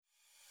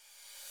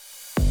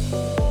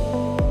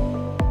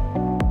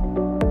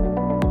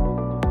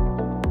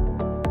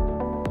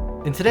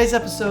In today's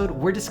episode,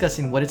 we're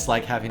discussing what it's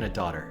like having a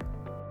daughter.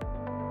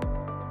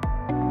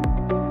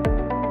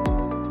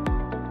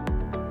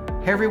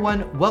 Hey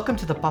everyone, welcome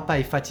to the Papa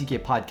est Fatigué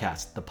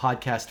podcast, the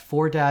podcast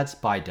for dads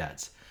by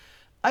dads.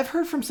 I've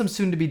heard from some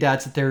soon-to-be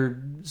dads that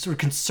they're sort of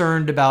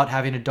concerned about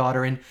having a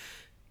daughter, and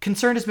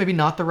concerned is maybe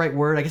not the right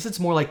word. I guess it's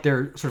more like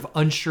they're sort of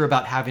unsure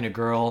about having a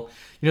girl.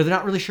 You know, they're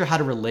not really sure how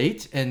to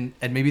relate, and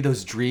maybe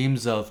those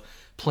dreams of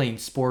playing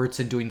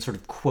sports and doing sort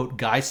of quote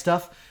guy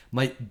stuff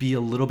might be a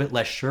little bit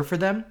less sure for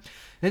them.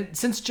 And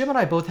since Jim and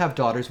I both have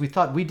daughters, we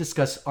thought we'd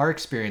discuss our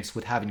experience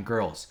with having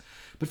girls.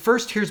 But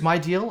first, here's my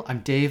deal. I'm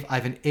Dave. I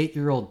have an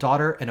 8-year-old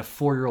daughter and a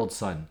 4-year-old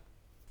son.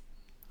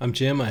 I'm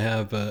Jim. I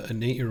have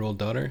an 8-year-old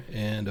daughter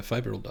and a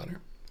 5-year-old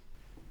daughter.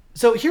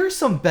 So here are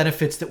some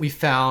benefits that we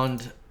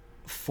found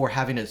for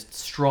having a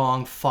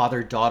strong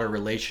father-daughter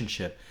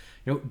relationship.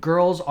 You know,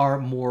 girls are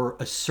more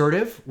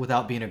assertive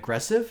without being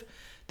aggressive.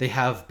 They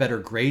have better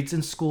grades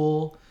in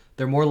school.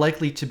 They're more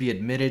likely to be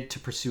admitted to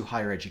pursue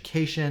higher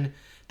education.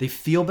 They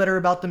feel better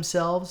about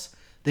themselves.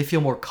 They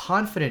feel more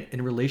confident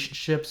in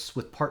relationships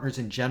with partners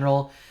in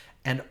general.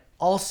 And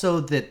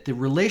also that the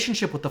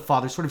relationship with the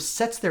father sort of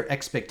sets their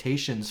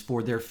expectations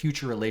for their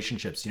future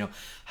relationships, you know,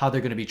 how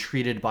they're going to be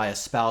treated by a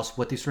spouse,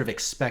 what they sort of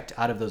expect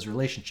out of those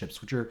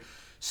relationships, which are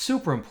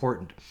super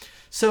important.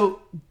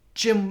 So,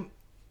 Jim,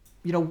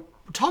 you know,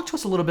 talk to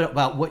us a little bit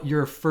about what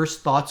your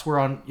first thoughts were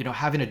on, you know,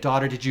 having a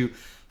daughter. Did you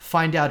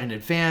find out in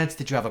advance?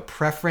 Did you have a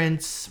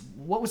preference?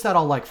 What was that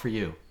all like for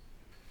you?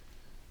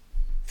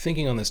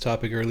 Thinking on this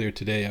topic earlier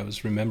today, I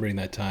was remembering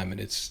that time,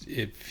 and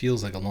it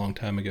feels like a long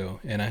time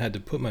ago. And I had to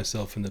put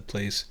myself in the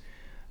place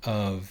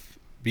of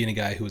being a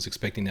guy who was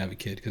expecting to have a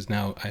kid, because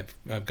now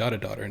I've got a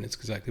daughter, and it's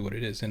exactly what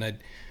it is. And I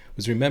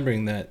was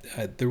remembering that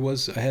I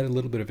had a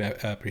little bit of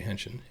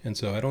apprehension, and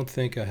so I don't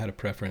think I had a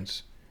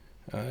preference.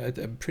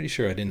 I'm pretty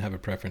sure I didn't have a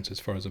preference as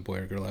far as a boy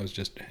or girl. I was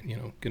just,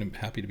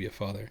 happy to be a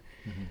father.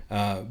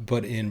 Mm-hmm.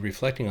 But in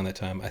reflecting on that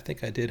time, I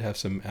think I did have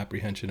some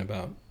apprehension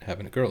about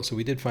having a girl. So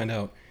we did find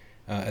out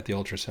at the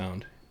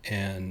ultrasound,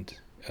 and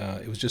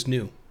it was just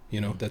new. You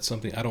know, mm-hmm. That's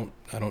something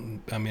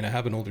I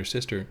have an older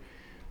sister,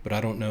 but I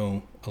don't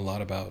know a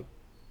lot about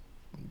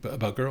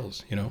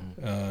girls, you know,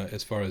 mm-hmm.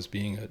 As far as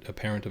being a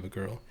parent of a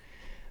girl.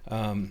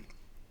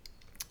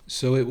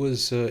 So it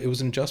was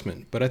an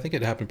adjustment, but I think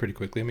it happened pretty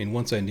quickly. I mean,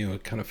 once I knew,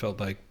 it kind of felt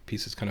like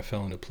pieces kind of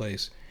fell into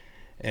place.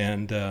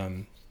 And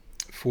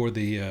for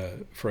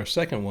our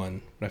second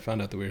one, when I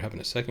found out that we were having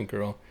a second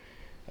girl,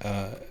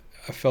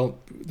 I felt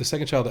the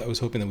second child, I was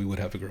hoping that we would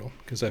have a girl,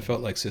 because I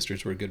felt like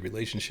sisters were a good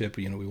relationship.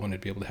 You know, we wanted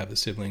to be able to have the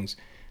siblings,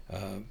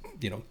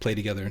 play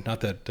together.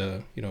 Not that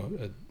a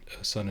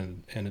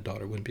son and a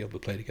daughter wouldn't be able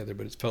to play together,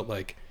 but it felt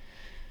like,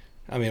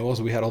 I mean,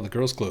 also we had all the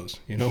girls' clothes,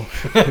 you know.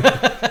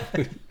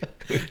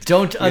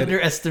 Don't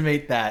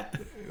underestimate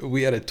that.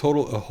 We had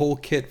a whole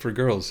kit for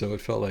girls, so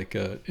it felt like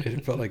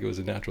it was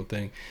a natural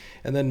thing.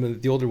 And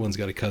then the older one's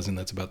got a cousin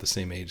that's about the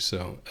same age,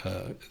 so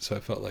I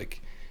felt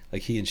like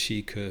he and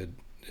she could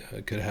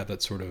have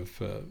that sort of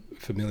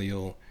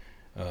familial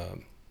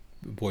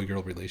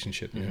boy-girl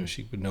relationship. You know,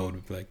 she would know what it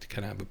would be like to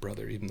kind of have a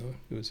brother, even though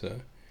it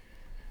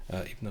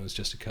was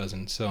just a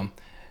cousin. So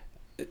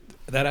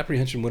that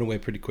apprehension went away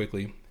pretty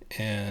quickly.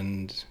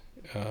 And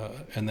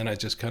then I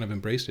just kind of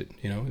embraced it.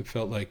 You know, it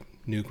felt like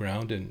new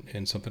ground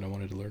and something I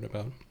wanted to learn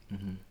about.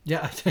 Mm-hmm.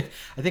 Yeah,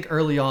 I think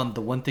early on,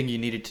 the one thing you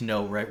needed to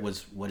know, right,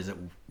 was, what is it,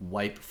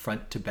 wipe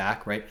front to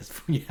back, right?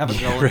 When you have a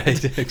girl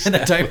exactly. and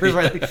the diapers,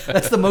 right? Like,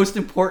 that's the most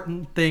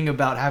important thing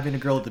about having a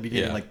girl at the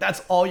beginning. Yeah. Like,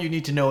 that's all you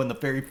need to know in the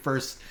very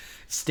first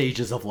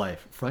stages of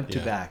life, front to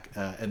back.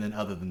 And then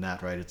other than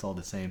that, right, it's all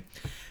the same.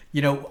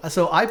 You know,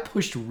 so I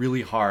pushed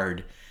really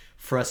hard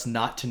for us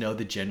not to know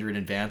the gender in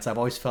advance. I've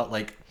always felt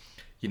like,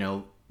 you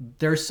know,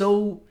 they're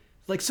so,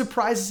 like,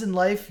 surprises in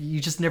life,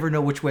 you just never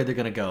know which way they're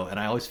going to go. And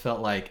I always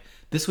felt like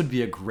this would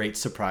be a great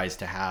surprise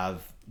to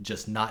have,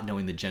 just not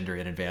knowing the gender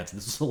in advance.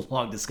 This was a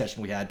long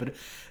discussion we had, but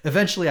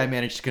eventually I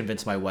managed to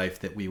convince my wife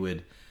that we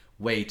would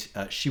wait.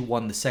 She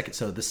won the second.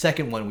 So the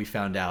second one we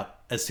found out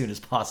as soon as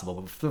possible.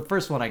 But for the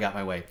first one, I got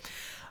my way.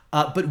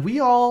 But we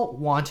all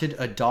wanted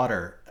a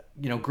daughter.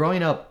 You know,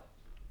 growing up,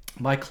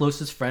 my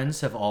closest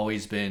friends have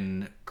always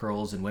been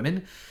girls and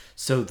women.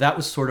 So that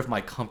was sort of my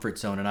comfort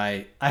zone. And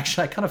I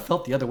kind of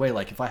felt the other way.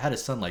 Like, if I had a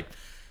son, like,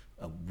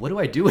 what do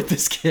I do with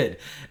this kid?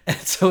 And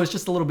so it's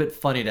just a little bit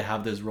funny to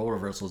have those role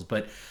reversals.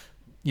 But,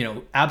 you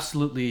know,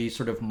 absolutely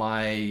sort of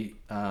my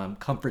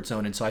comfort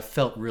zone. And so I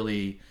felt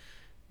really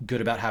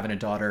good about having a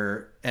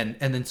daughter. And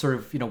then sort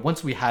of, you know,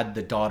 once we had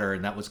the daughter,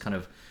 and that was kind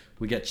of,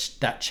 we get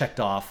that checked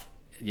off,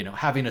 you know,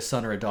 having a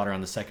son or a daughter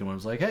on the second one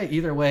was like, hey,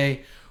 either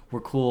way, we're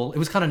cool. It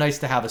was kind of nice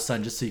to have a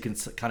son just so you can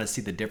kind of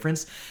see the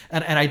difference.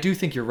 And I do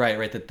think you're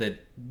right, that the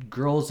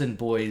girls and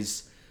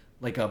boys,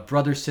 like a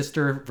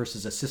brother-sister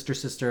versus a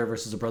sister-sister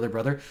versus a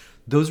brother-brother,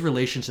 those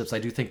relationships, I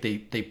do think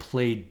they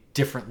play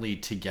differently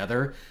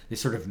together. They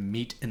sort of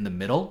meet in the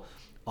middle.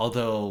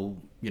 Although,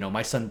 you know,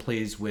 my son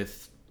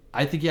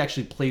I think he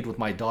actually played with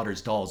my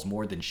daughter's dolls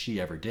more than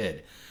she ever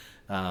did.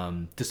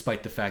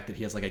 Despite the fact that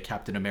he has like a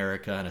Captain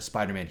America and a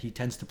Spider-Man, he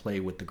tends to play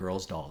with the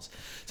girls' dolls.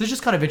 So it's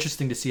just kind of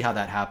interesting to see how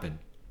that happened.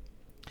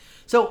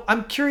 So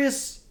I'm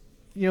curious,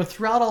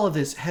 throughout all of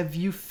this, have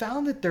you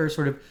found that there are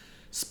sort of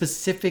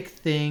specific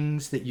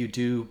things that you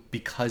do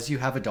because you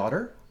have a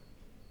daughter?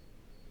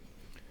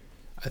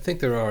 I think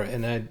there are,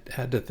 and I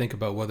had to think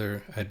about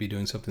whether I'd be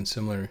doing something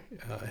similar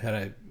had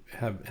I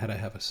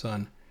have a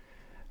son.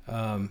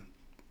 And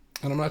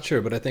I'm not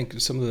sure, but I think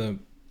some of the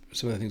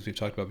things we've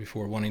talked about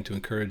before, wanting to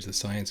encourage the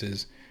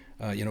sciences,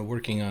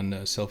 working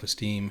on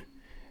self-esteem,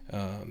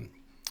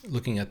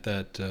 looking at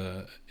that,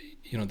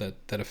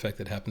 that effect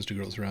that happens to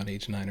girls around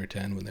age 9 or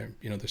 10 when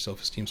their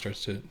self-esteem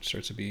starts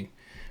to be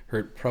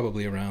hurt,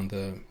 probably around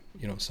the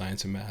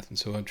science and math. And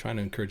so I'm trying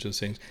to encourage those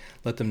things,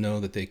 let them know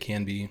that they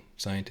can be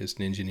scientists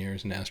and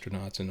engineers and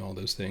astronauts and all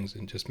those things,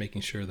 and just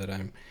making sure that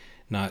I'm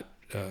not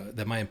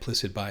that my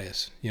implicit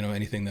bias,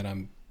 anything that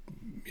I'm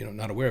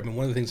not aware of. And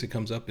one of the things that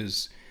comes up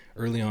is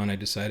early on I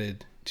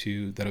decided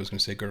that I was going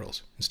to say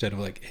girls instead of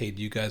like, hey,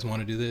 do you guys want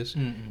to do this?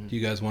 Mm-hmm. Do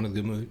you guys want to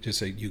do the movie? Just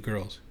say you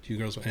girls,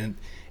 and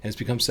it's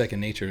become second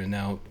nature. And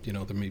now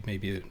there may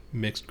be a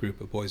mixed group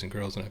of boys and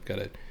girls, and I've got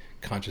to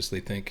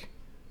consciously think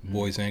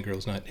boys and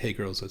girls, not hey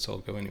girls, let's all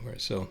go anywhere.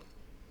 So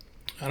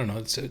I don't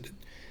know.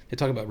 They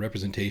talk about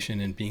representation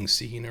and being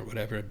seen or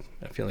whatever.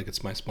 I feel like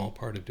it's my small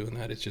part of doing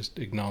that. It's just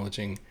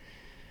acknowledging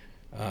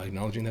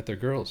that they're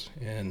girls,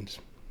 and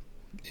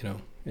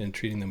and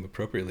treating them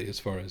appropriately as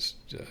far as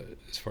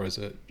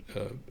a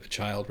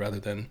child rather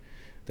than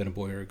a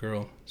boy or a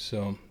girl.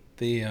 So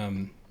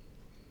I'm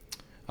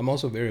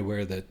also very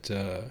aware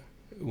that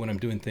when I'm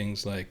doing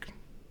things like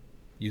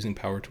using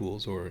power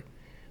tools or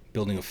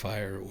building a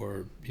fire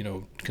or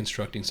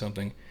constructing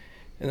something,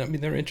 and I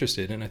mean they're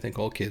interested, and I think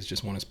all kids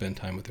just want to spend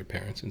time with their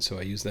parents, and so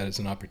I use that as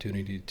an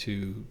opportunity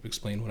to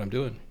explain what I'm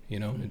doing,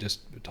 and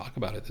just talk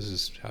about it. This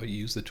is how you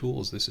use the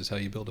tools. This is how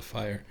you build a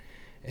fire,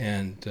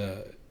 and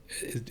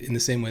in the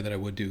same way that I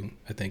would do,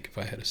 I think, if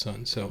I had a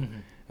son. So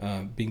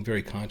being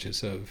very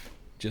conscious of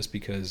just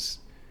because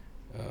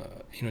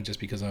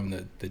I'm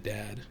the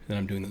dad and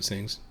I'm doing those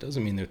things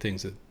doesn't mean they're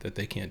things that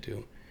they can't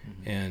do,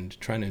 and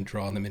trying to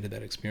draw them into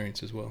that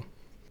experience as well.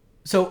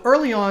 So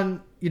early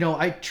on,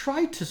 I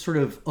tried to sort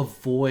of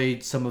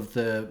avoid some of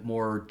the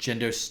more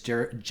gender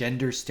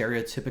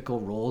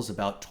stereotypical roles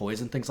about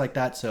toys and things like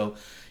that. So,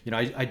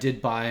 I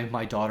did buy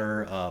my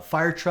daughter a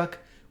fire truck,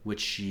 which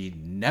she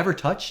never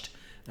touched,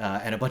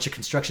 and a bunch of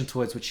construction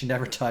toys, which she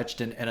never touched.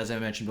 And as I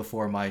mentioned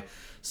before, my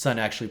son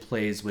actually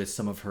plays with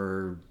some of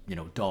her,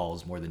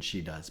 dolls more than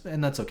she does.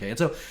 And that's okay. And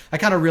so I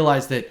kind of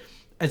realized that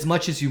as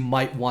much as you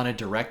might want to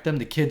direct them,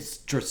 the kids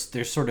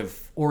they're sort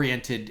of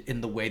oriented in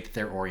the way that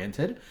they're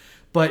oriented.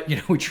 But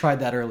we tried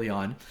that early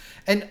on,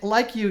 and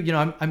like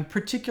I'm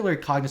particularly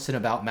cognizant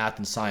about math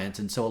and science,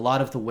 and so a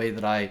lot of the way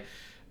that I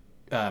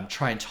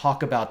try and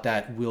talk about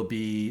that will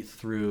be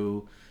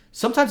through.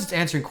 Sometimes it's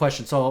answering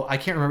questions. So I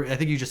can't remember. I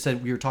think you just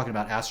said we were talking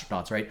about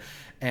astronauts, right?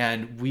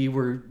 And we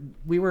were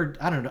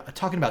I don't know,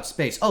 talking about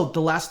space. Oh,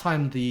 the last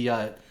time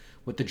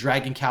with the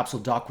Dragon capsule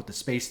docked with the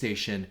space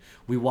station,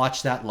 we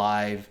watched that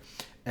live,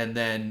 and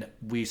then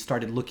we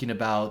started looking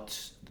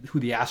about who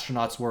the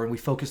astronauts were, and we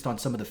focused on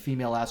some of the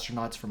female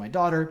astronauts for my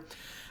daughter.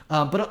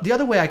 But the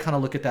other way I kind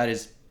of look at that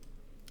is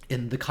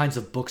in the kinds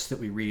of books that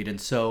we read. And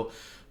so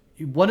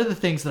one of the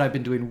things that I've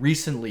been doing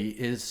recently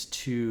is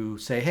to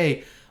say,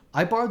 hey,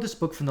 I borrowed this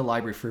book from the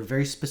library for a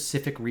very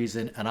specific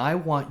reason, and I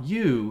want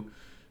you,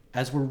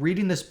 as we're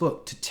reading this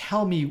book, to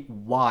tell me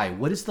why.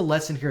 What is the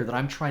lesson here that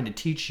I'm trying to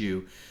teach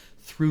you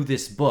through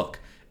this book?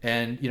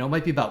 And, it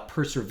might be about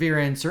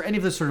perseverance or any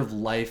of the sort of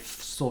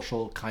life,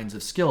 social kinds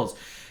of skills.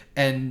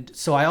 And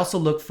so I also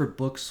look for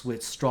books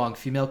with strong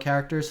female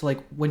characters. So like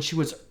when she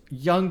was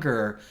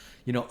younger,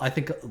 I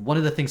think one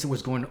of the things that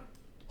was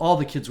all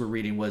the kids were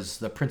reading was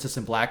the Princess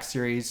in Black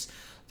series.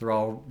 They're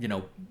all,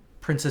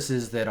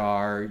 princesses that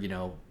are,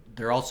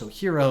 they're also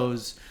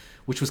heroes,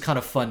 which was kind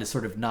of fun to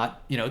sort of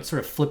not, it sort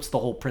of flips the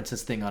whole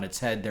princess thing on its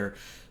head.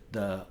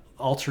 The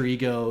alter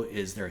ego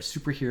is they're a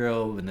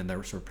superhero, and then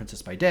they're sort of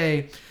princess by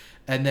day.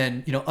 And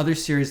then, other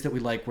series that we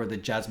like were the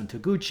Jasmine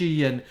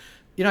Toguchi, and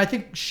I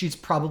think she's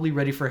probably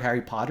ready for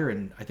Harry Potter,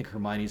 and I think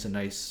Hermione's a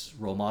nice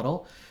role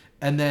model.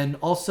 And then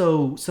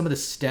also some of the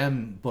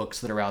STEM books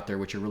that are out there,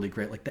 which are really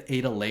great, like the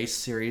Ada Lace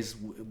series,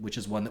 which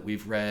is one that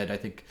we've read. I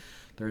think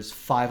there's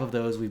 5 of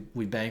those.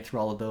 We banged through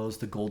all of those.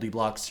 The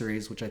Goldilocks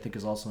series, which I think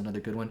is also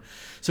another good one.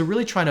 So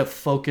really trying to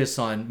focus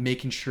on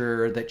making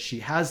sure that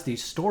she has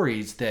these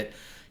stories that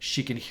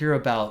she can hear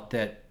about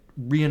that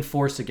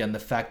reinforce, again, the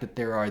fact that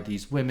there are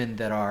these women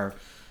that are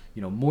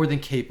more than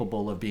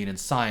capable of being in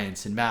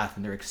science and math,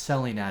 and they're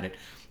excelling at it.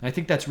 And I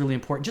think that's really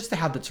important, just to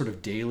have that sort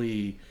of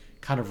daily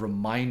kind of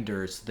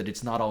reminders that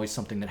it's not always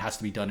something that has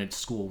to be done at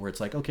school, where it's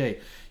like, okay,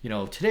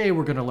 today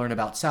we're going to learn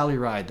about Sally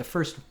Ride, the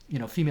first,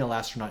 female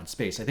astronaut in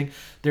space. I think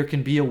there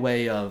can be a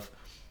way of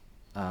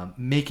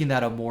making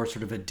that a more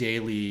sort of a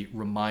daily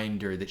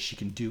reminder that she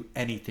can do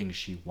anything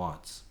she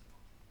wants.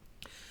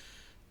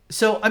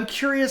 So I'm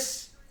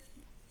curious,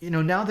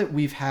 now that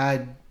we've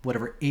had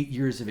whatever 8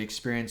 years of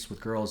experience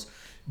with girls,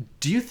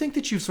 do you think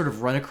that you've sort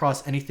of run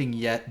across anything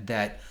yet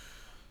that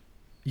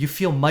you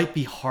feel might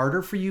be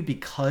harder for you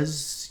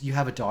because you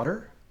have a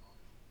daughter?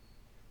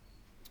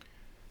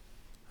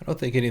 I don't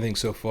think anything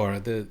so far.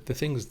 The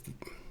things,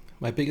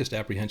 my biggest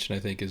apprehension, I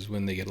think, is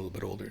when they get a little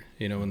bit older.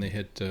 When they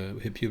hit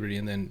puberty,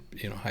 and then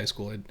high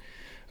school. I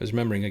was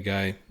remembering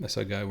I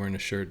saw a guy wearing a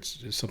shirt,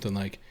 something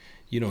like,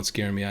 "You don't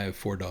scare me. I have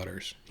 4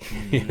 daughters."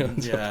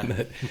 Yeah.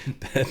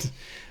 That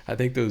I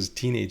think those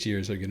teenage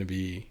years are going to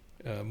be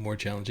more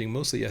challenging.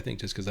 Mostly, I think,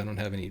 just because I don't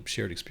have any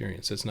shared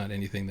experience. It's not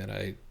anything that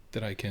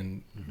I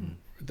can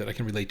that I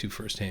can relate to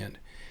firsthand.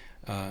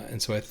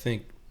 And so I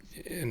think,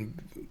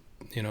 and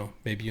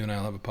maybe you and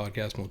I'll have a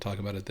podcast and we'll talk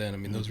about it then. I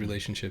mean, those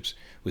relationships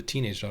with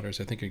teenage daughters,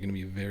 I think, are going to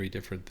be very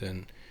different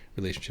than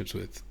relationships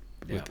with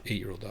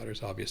 8-year-old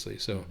daughters, obviously.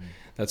 So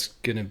that's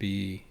going to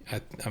be,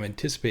 I'm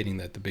anticipating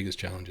that the biggest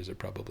challenges are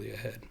probably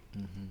ahead.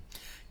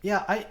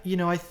 Yeah,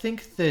 I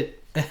think that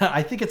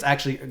I think it's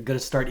actually going to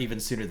start even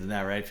sooner than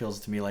that, right? It feels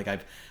to me like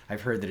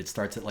I've heard that it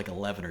starts at like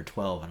 11 or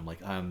 12, and I'm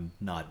like, I'm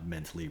not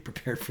mentally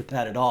prepared for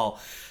that at all.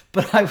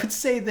 But I would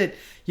say that,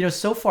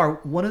 so far,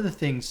 one of the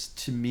things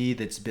to me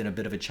that's been a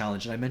bit of a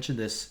challenge, and I mentioned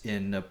this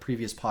in a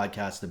previous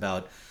podcast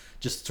about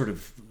just sort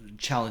of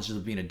challenges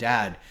of being a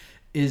dad,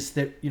 is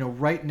that,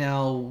 right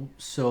now,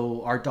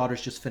 so our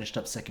daughter's just finished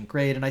up second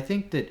grade, and I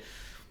think that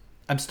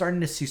I'm starting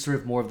to see sort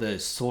of more of the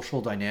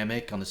social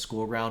dynamic on the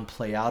school ground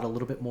play out a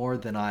little bit more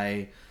than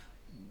I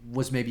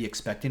was maybe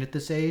expecting at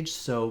this age.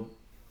 So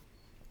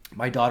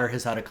my daughter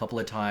has had a couple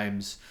of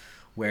times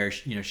where,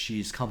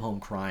 she's come home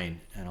crying,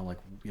 and I'm like,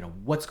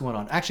 what's going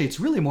on? Actually, it's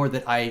really more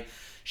that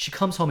she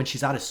comes home and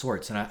she's out of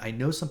sorts, and I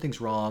know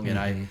something's wrong.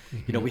 And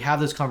we have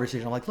this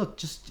conversation. I'm like, look,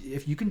 just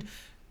if you can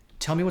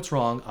tell me what's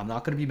wrong, I'm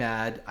not going to be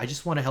mad. I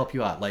just want to help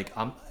you out. Like,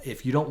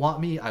 if you don't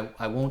want me,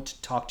 I won't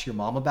talk to your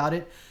mom about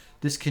it.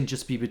 This can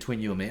just be between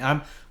you and me.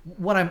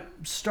 What I'm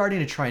starting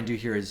to try and do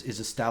here is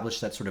establish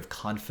that sort of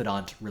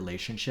confidant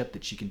relationship,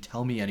 that she can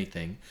tell me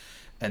anything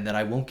and that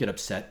I won't get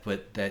upset,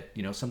 but that,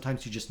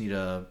 sometimes you just need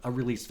a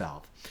release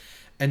valve.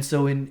 And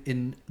so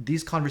in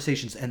these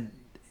conversations, and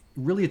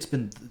really it's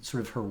been sort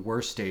of her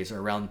worst days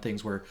are around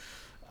things where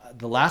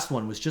the last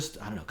one was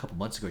just, I don't know, a couple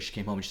months ago. She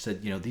came home and she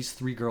said, these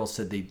 3 girls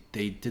said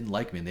they didn't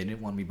like me and they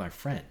didn't want me to be my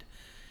friend.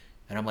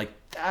 And I'm like,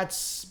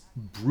 that's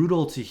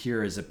brutal to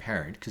hear as a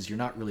parent, because you're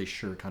not really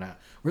sure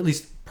or at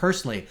least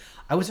personally,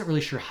 I wasn't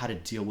really sure how to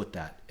deal with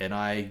that. And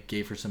I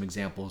gave her some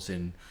examples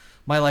in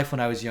my life when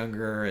I was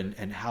younger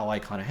and how I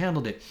kind of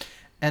handled it.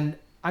 And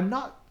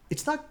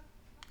it's not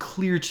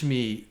clear to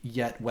me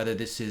yet whether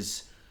this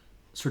is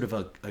sort of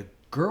a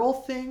girl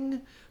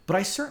thing, but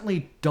I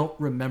certainly don't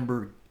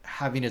remember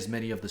having as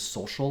many of the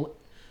social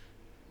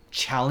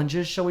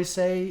challenges, shall we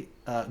say,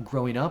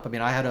 growing up. I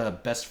mean, I had a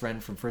best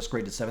friend from first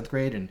grade to seventh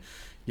grade, and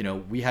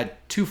we had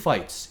 2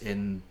 fights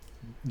in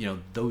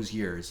those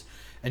years.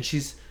 And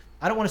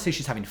I don't want to say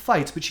she's having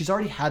fights, but she's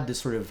already had this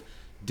sort of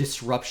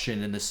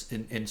disruption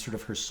in sort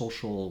of her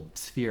social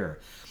sphere.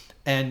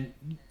 And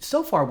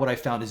so far, what I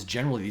found is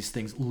generally these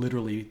things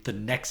literally the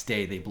next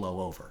day they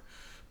blow over.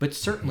 But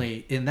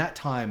certainly in that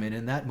time and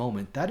in that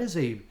moment, that is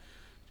a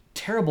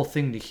terrible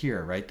thing to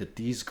hear, right? That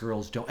these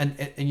girls don't,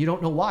 and you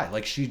don't know why.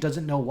 Like, she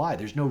doesn't know why.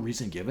 There's no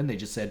reason given. They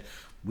just said,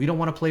 we don't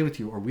want to play with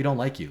you, or we don't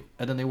like you,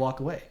 and then they walk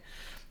away.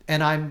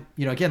 And I'm,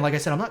 again, like I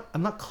said,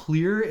 I'm not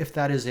clear if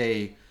that is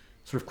a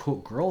sort of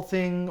quote girl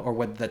thing, or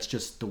whether that's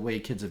just the way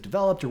kids have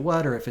developed, or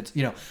what, or if it's,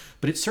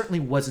 but it certainly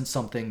wasn't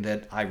something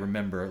that I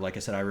remember. Like I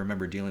said, I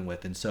remember dealing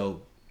with, and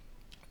so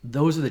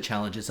those are the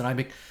challenges. And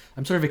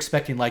I'm sort of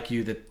expecting, like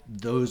you, that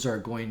those are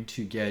going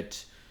to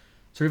get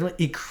sort of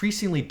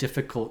increasingly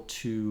difficult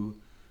to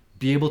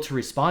be able to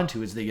respond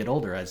to as they get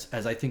older, as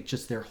I think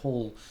just their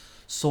whole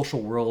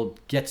social world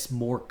gets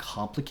more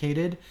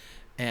complicated,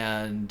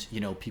 and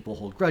people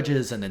hold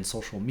grudges, and then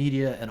social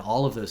media and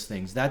all of those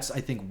things. That's,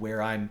 I think,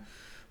 where I'm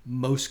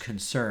most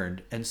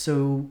concerned. And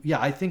so, yeah,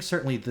 I think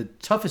certainly the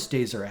toughest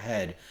days are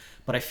ahead,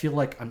 but I feel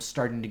like I'm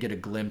starting to get a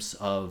glimpse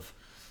of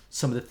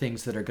some of the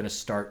things that are going to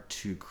start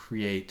to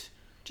create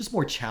just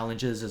more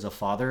challenges as a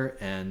father.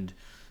 And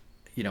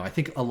I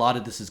think a lot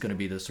of this is going to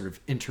be the sort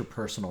of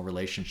interpersonal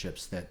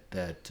relationships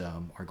that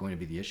are going to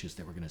be the issues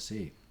that we're going to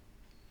see.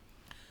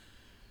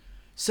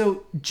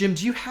 So, Jim,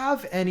 do you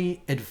have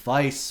any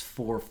advice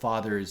for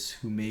fathers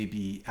who may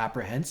be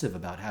apprehensive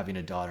about having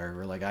a daughter,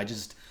 or like,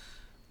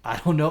 I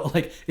don't know,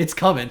 like, it's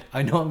coming,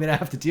 I know I'm going to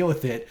have to deal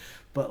with it,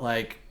 but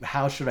like,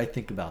 how should I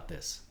think about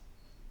this?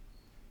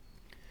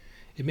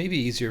 It may be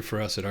easier for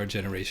us at our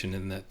generation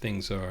in that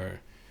things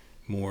are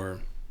more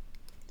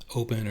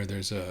open, or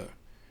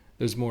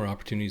there's more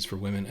opportunities for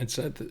women. I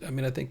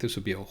think this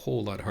would be a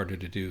whole lot harder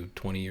to do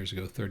 20 years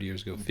ago, 30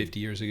 years ago, 50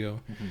 years ago.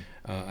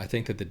 I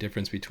think that the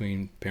difference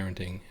between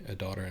parenting a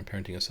daughter and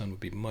parenting a son would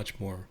be much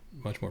more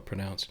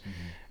pronounced.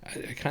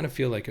 I kind of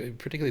feel like,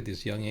 particularly at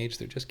this young age,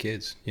 they're just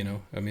kids,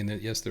 I mean,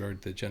 yes, there are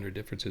the gender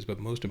differences, but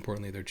most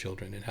importantly, they're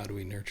children, and how do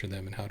we nurture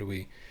them, and how do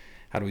we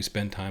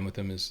spend time with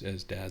them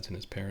as dads and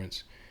as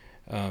parents?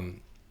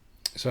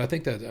 So I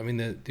think that,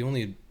 the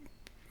only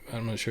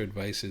I'm not sure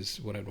advice is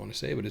what I'd want to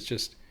say, but it's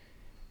just,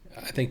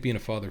 I think being a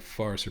father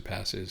far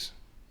surpasses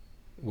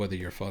whether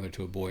you're a father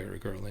to a boy or a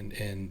girl.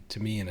 And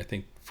to me, and I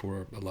think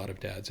for a lot of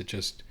dads, it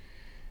just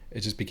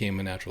became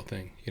a natural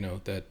thing,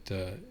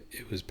 that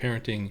it was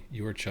parenting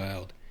your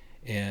child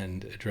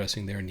and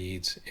addressing their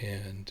needs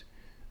and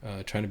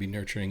trying to be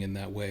nurturing in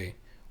that way,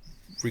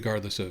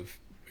 regardless of,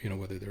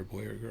 whether they're a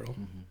boy or a girl.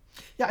 Mm-hmm.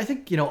 Yeah, I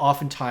think,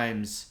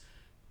 oftentimes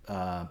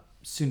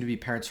soon-to-be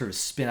parents sort of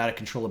spin out of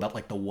control about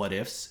like the what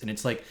ifs. And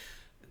it's like,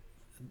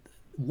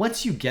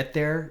 once you get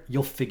there,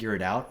 you'll figure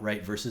it out,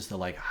 right? Versus the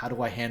like, how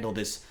do I handle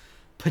this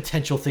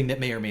potential thing that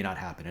may or may not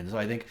happen? And so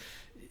I think,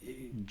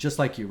 just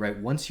like you, right?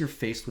 Once you're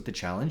faced with the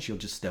challenge, you'll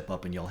just step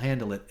up and you'll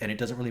handle it. And it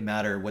doesn't really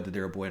matter whether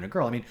they're a boy and a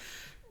girl. I mean,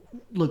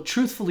 look,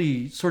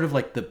 truthfully, sort of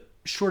like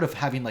short of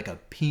having like a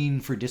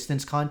peen for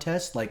distance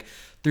contest, like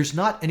there's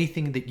not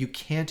anything that you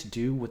can't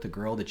do with a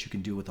girl that you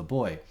can do with a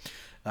boy.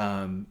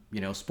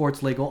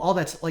 Sports, Lego, all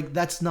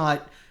that's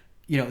not,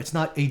 it's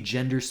not a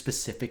gender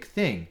specific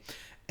thing.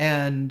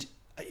 And,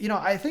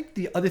 I think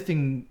the other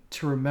thing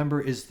to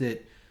remember is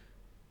that,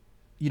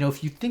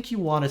 if you think you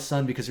want a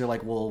son because you're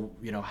like, well,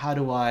 how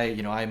do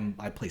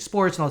I play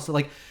sports and all this,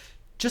 like,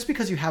 just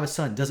because you have a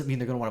son doesn't mean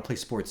they're going to want to play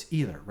sports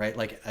either, right?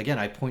 Like, again,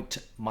 I point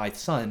to my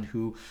son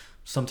who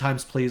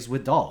sometimes plays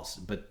with dolls,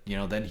 but,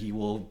 then he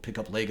will pick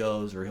up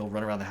Legos or he'll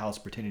run around the house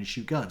pretending to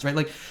shoot guns, right?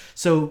 Like,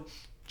 so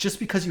just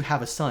because you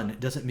have a son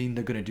doesn't mean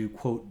they're going to do,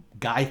 quote,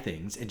 guy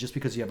things. And just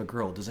because you have a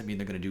girl doesn't mean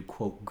they're going to do,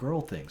 quote, girl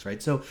things,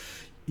 right? So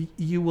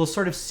you will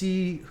sort of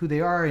see who they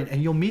are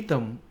and you'll meet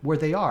them where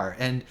they are.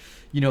 And,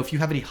 if you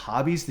have any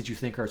hobbies that you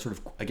think are sort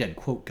of, again,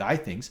 quote, guy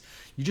things,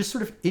 you just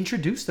sort of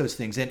introduce those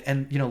things.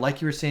 And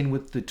like you were saying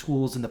with the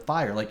tools and the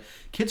fire, like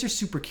kids are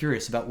super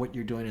curious about what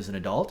you're doing as an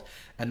adult.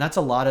 And that's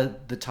a lot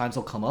of the times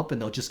they'll come up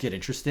and they'll just get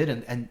interested.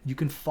 And you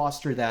can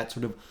foster that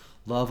sort of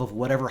love of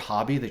whatever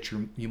hobby that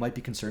you might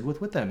be concerned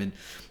with them. And,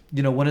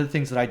 one of the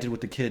things that I did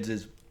with the kids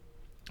is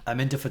I'm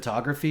into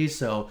photography.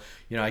 So,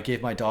 I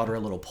gave my daughter a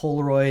little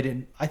Polaroid,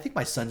 and I think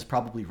my son's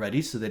probably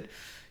ready so that,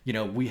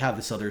 we have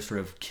this other sort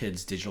of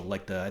kids digital,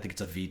 like I think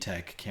it's a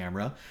VTech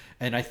camera.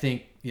 And I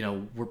think,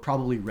 we're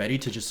probably ready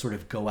to just sort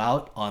of go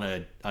out on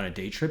a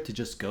day trip to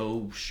just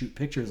go shoot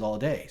pictures all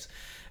days.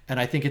 And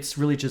I think it's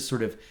really just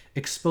sort of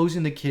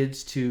exposing the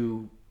kids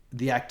to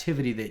the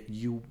activity that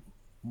you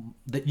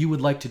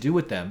would like to do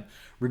with them,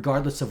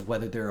 regardless of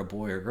whether they're a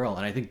boy or girl.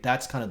 And I think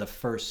that's kind of the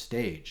first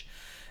stage.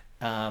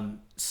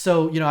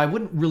 So, I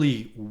wouldn't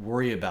really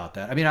worry about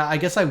that. I mean, I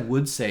guess I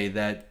would say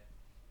that,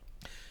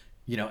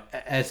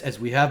 as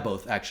we have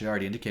both actually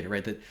already indicated,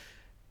 right, that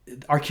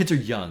our kids are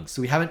young,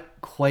 so we haven't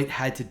quite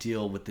had to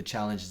deal with the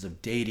challenges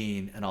of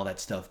dating and all that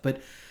stuff.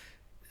 But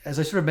as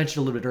I sort of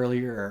mentioned a little bit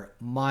earlier,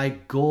 my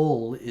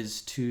goal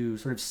is to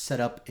sort of set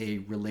up a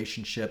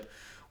relationship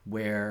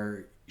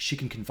where she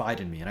can confide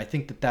in me. And I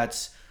think that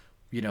that's,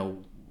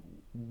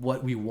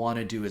 what we want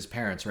to do as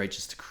parents, right?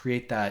 Just to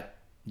create that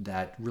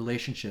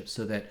relationship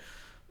so that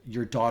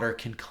your daughter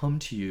can come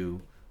to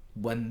you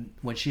when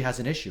she has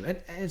an issue.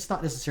 And it's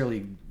not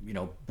necessarily,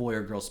 boy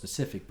or girl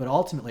specific, but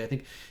ultimately I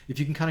think if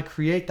you can kind of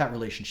create that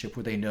relationship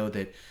where they know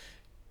that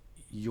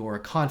you're a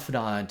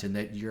confidant and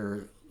that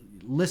you're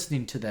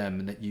listening to them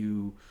and that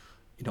you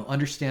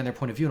understand their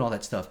point of view and all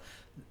that stuff,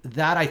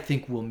 that I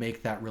think will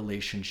make that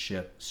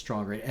relationship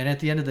stronger. And at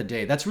the end of the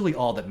day, that's really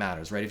all that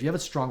matters, right? If you have a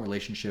strong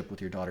relationship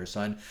with your daughter or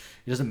son,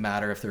 it doesn't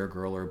matter if they're a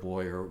girl or a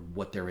boy or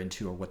what they're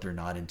into or what they're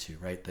not into,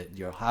 right? That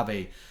you'll have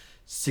a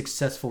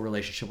successful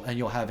relationship and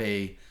you'll have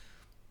a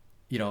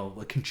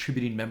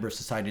contributing member of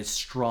society, a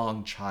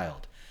strong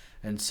child.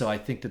 And so I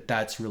think that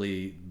that's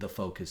really the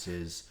focus,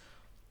 is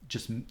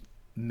just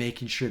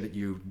making sure that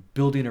you're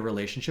building a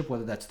relationship,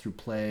 whether that's through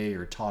play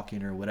or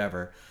talking or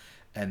whatever,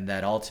 and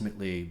that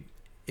ultimately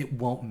it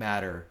won't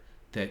matter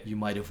that you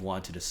might have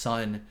wanted a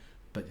son,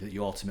 but that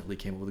you ultimately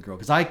came up with a girl.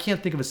 Because I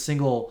can't think of a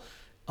single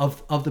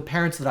of the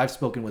parents that I've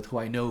spoken with who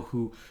I know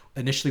who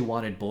initially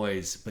wanted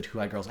boys but who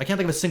had girls. I can't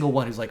think of a single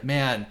one who's like,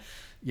 man,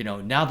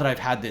 now that I've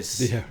had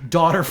this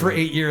daughter for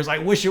 8 years, I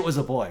wish it was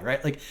a boy,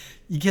 right? Like,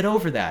 you get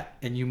over that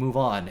and you move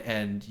on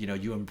and,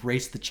 you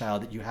embrace the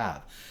child that you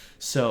have.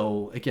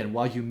 So again,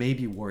 while you may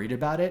be worried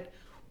about it,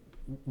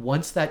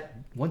 once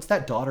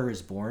that daughter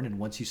is born and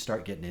once you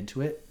start getting into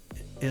it,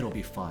 it'll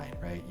be fine,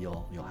 right?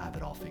 You'll have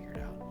it all figured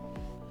out.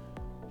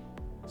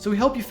 So we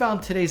hope you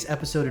found today's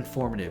episode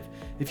informative.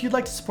 If you'd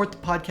like to support the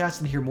podcast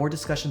and hear more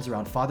discussions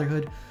around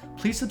fatherhood,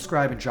 please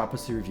subscribe and drop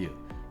us a review.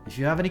 If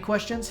you have any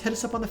questions, hit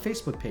us up on the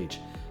Facebook page,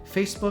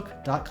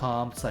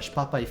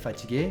 facebook.com/Papa est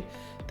Fatigué.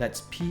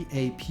 That's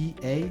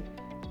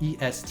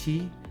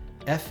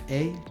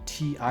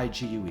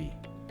PAPAESTFATIGUE.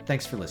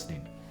 Thanks for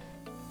listening.